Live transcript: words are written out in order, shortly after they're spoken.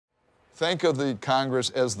Think of the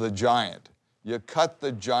Congress as the giant. You cut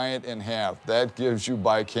the giant in half. That gives you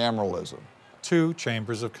bicameralism. 2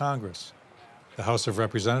 chambers of Congress, the House of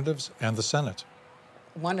Representatives and the Senate.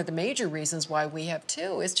 One of the major reasons why we have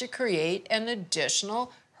 2 is to create an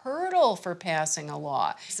additional hurdle for passing a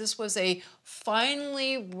law. This was a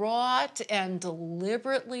finely wrought and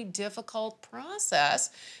deliberately difficult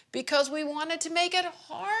process because we wanted to make it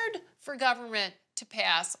hard for government to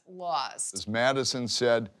pass laws. As Madison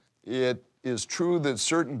said, it is true that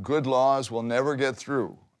certain good laws will never get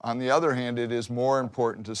through. On the other hand, it is more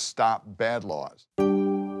important to stop bad laws.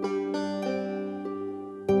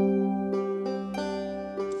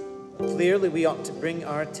 Clearly, we ought to bring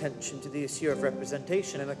our attention to the issue of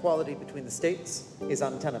representation, and equality between the states is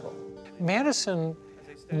untenable. Madison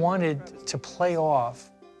wanted to play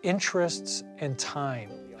off interests and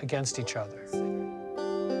time against each other.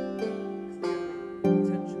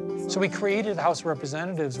 So he created the House of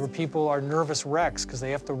Representatives where people are nervous wrecks because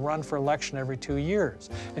they have to run for election every 2 years.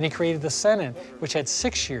 And he created the Senate, which had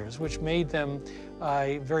 6 years, which made them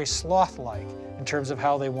very sloth-like in terms of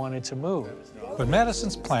how they wanted to move. But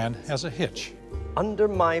Madison's plan has a hitch. Under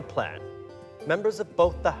my plan, members of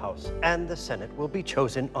both the House and the Senate will be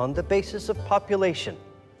chosen on the basis of population.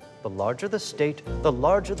 The larger the state, the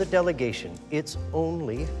larger the delegation. It's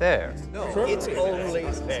only fair. No. It's only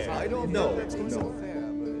fair. I don't know. No.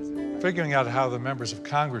 Figuring out how the members of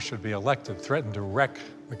Congress should be elected threatened to wreck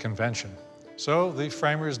the convention. So the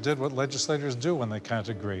framers did what legislators do when they can't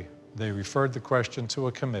agree. They referred the question to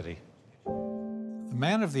a committee. The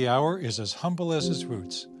man of the hour is as humble as his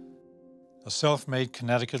roots, a self-made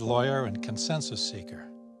Connecticut lawyer and consensus seeker.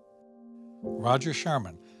 Roger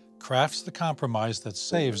Sharman crafts the compromise that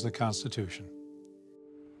saves the Constitution.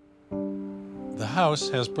 The House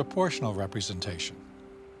has proportional representation.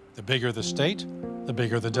 The bigger the state, the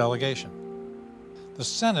bigger the delegation. The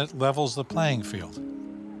Senate levels the playing field.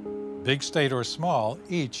 Big state or small,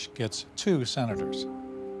 each gets 2 senators.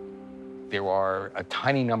 There are a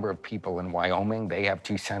tiny number of people in Wyoming. They have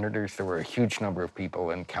 2 senators. There were a huge number of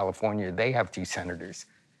people in California. They have 2 senators.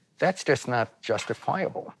 That's just not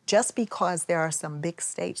justifiable. Just because there are some big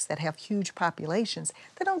states that have huge populations,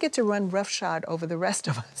 they don't get to run roughshod over the rest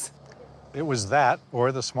of us. It was that,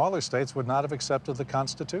 or the smaller states would not have accepted the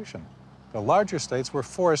Constitution. The larger states were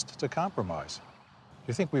forced to compromise. Do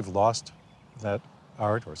you think we've lost that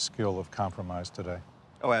art or skill of compromise today?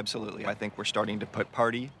 Oh, absolutely. I think we're starting to put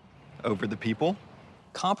party over the people.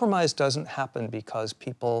 Compromise doesn't happen because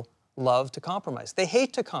people love to compromise. They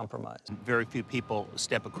hate to compromise. Very few people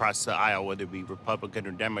step across the aisle, whether it be Republican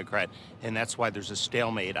or Democrat, and that's why there's a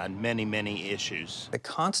stalemate on many, many issues. The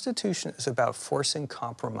Constitution is about forcing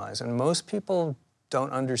compromise, and most people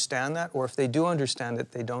don't understand that, or if they do understand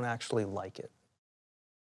it, they don't actually like it.